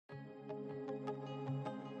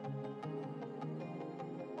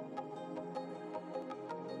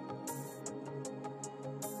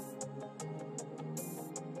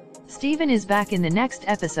Steven is back in the next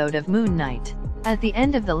episode of Moon Knight. At the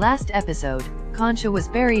end of the last episode, Khonshu was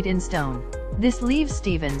buried in stone. This leaves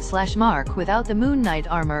Steven/Mark without the Moon Knight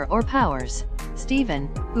armor or powers. Steven,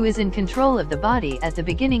 who is in control of the body at the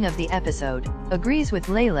beginning of the episode, agrees with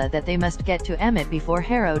Layla that they must get to Emmett before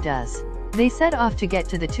Harrow does. They set off to get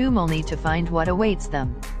to the tomb only to find what awaits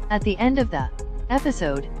them. At the end of the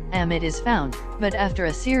episode, Emmett is found, but after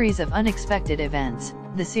a series of unexpected events,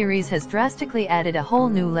 the series has drastically added a whole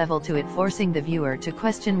new level to it, forcing the viewer to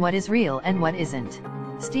question what is real and what isn't.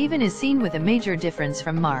 Steven is seen with a major difference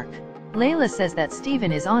from Mark. Layla says that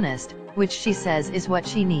Steven is honest, which she says is what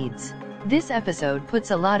she needs. This episode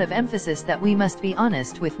puts a lot of emphasis that we must be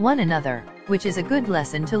honest with one another, which is a good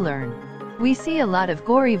lesson to learn. We see a lot of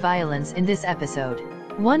gory violence in this episode.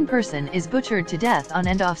 One person is butchered to death on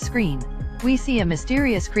and off screen. We see a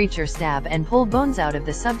mysterious creature stab and pull bones out of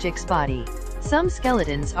the subject's body. Some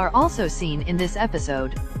skeletons are also seen in this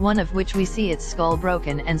episode, one of which we see its skull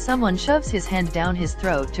broken and someone shoves his hand down his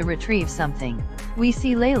throat to retrieve something. We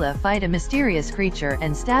see Layla fight a mysterious creature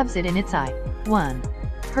and stabs it in its eye. One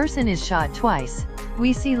person is shot twice.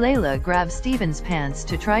 We see Layla grab Steven's pants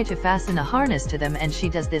to try to fasten a harness to them, and she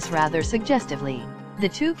does this rather suggestively. The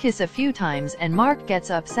two kiss a few times and Mark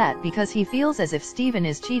gets upset because he feels as if Steven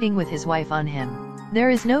is cheating with his wife on him.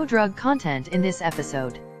 There is no drug content in this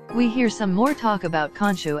episode. We hear some more talk about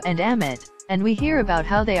Khonshu and Emmett, and we hear about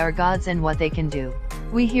how they are gods and what they can do.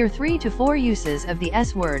 We hear 3 to 4 uses of the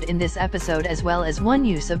S word in this episode, as well as 1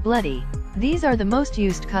 use of bloody. These are the most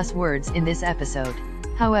used cuss words in this episode.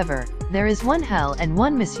 However, there is 1 hell and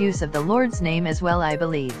 1 misuse of the Lord's name as well, I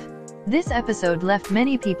believe. This episode left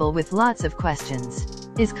many people with lots of questions.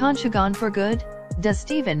 Is Khonshu gone for good? Does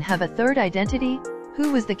Steven have a third identity?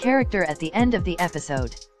 Who was the character at the end of the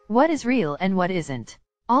episode? What is real and what isn't?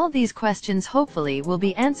 All these questions hopefully will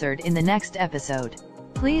be answered in the next episode.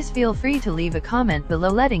 Please feel free to leave a comment below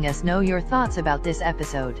letting us know your thoughts about this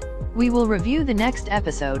episode. We will review the next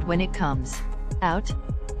episode when it comes out.